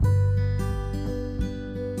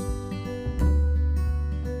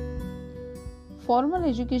Formal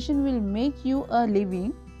education will make you a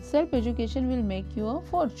living. Self-education will make you a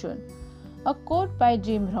fortune. A quote by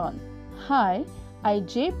Jim Rohn. Hi, I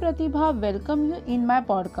J Pratibha welcome you in my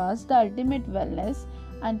podcast, The Ultimate Wellness,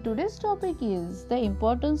 and today's topic is the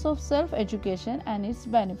importance of self-education and its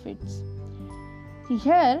benefits.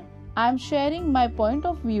 Here, I am sharing my point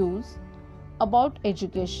of views about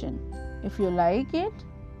education. If you like it,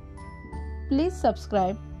 please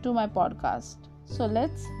subscribe to my podcast. So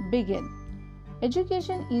let's begin.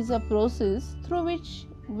 Education is a process through which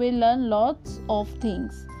we learn lots of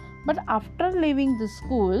things. But after leaving the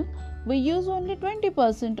school, we use only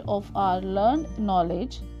 20% of our learned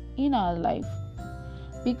knowledge in our life.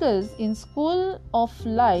 Because in school of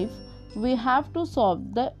life, we have to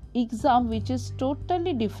solve the exam which is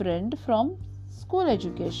totally different from school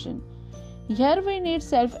education. Here we need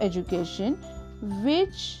self-education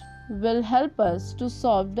which will help us to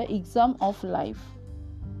solve the exam of life.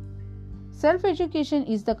 Self-education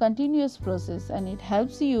is the continuous process and it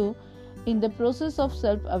helps you in the process of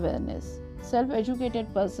self-awareness.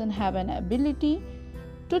 Self-educated person have an ability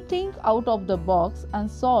to think out of the box and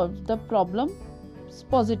solve the problem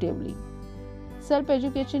positively.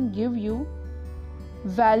 Self-education give you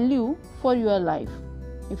value for your life.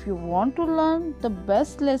 If you want to learn the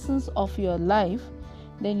best lessons of your life,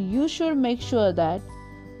 then you should make sure that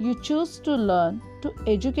you choose to learn to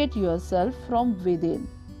educate yourself from within.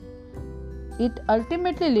 It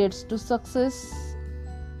ultimately leads to success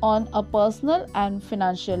on a personal and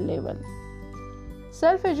financial level.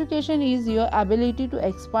 Self-education is your ability to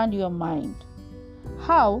expand your mind.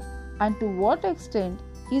 How and to what extent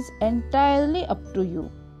is entirely up to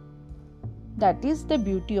you. That is the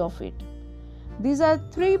beauty of it. These are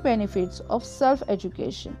 3 benefits of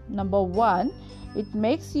self-education. Number 1, it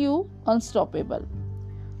makes you unstoppable.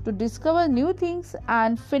 To discover new things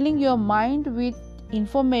and filling your mind with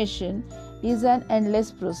information is an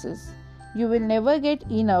endless process. You will never get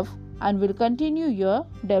enough and will continue your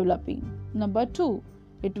developing. Number 2,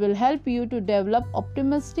 it will help you to develop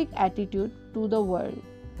optimistic attitude to the world.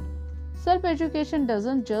 Self-education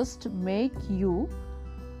doesn't just make you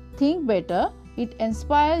think better, it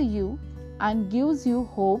inspires you and gives you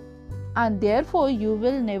hope, and therefore you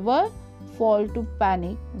will never fall to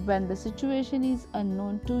panic when the situation is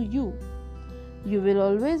unknown to you. You will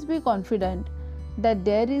always be confident that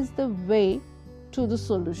there is the way to the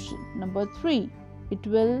solution. Number 3, it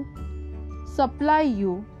will supply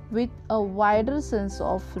you with a wider sense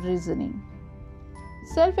of reasoning.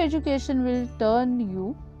 Self-education will turn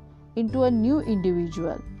you into a new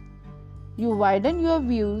individual. You widen your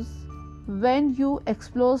views when you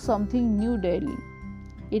explore something new daily.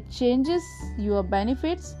 It changes your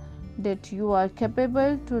benefits that you are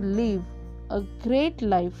capable to live a great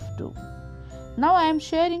life too. Now I am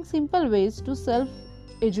sharing simple ways to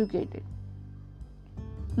self-educate it.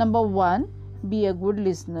 Number 1, be a good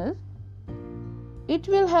listener. It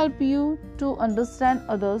will help you to understand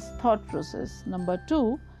others' thought process. Number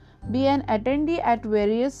 2, be an attendee at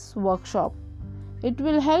various workshops. It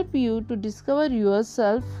will help you to discover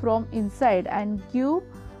yourself from inside and give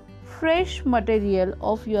fresh material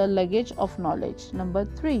of your luggage of knowledge. Number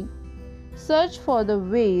 3, search for the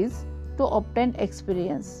ways to obtain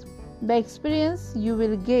experience. The experience you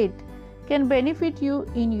will get can benefit you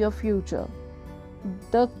in your future.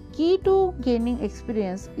 The key to gaining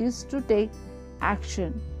experience is to take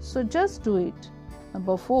action. So just do it.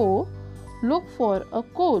 Number 4, look for a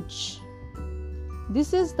coach.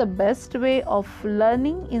 This is the best way of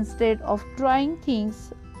learning instead of trying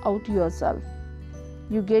things out yourself.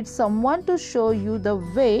 You get someone to show you the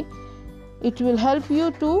way. It will help you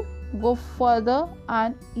to go further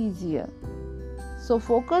and easier. So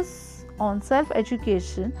focus on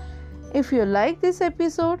self-education. If you like this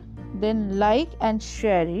episode, then like and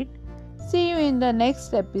share it. See you in the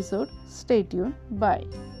next episode. Stay tuned. Bye.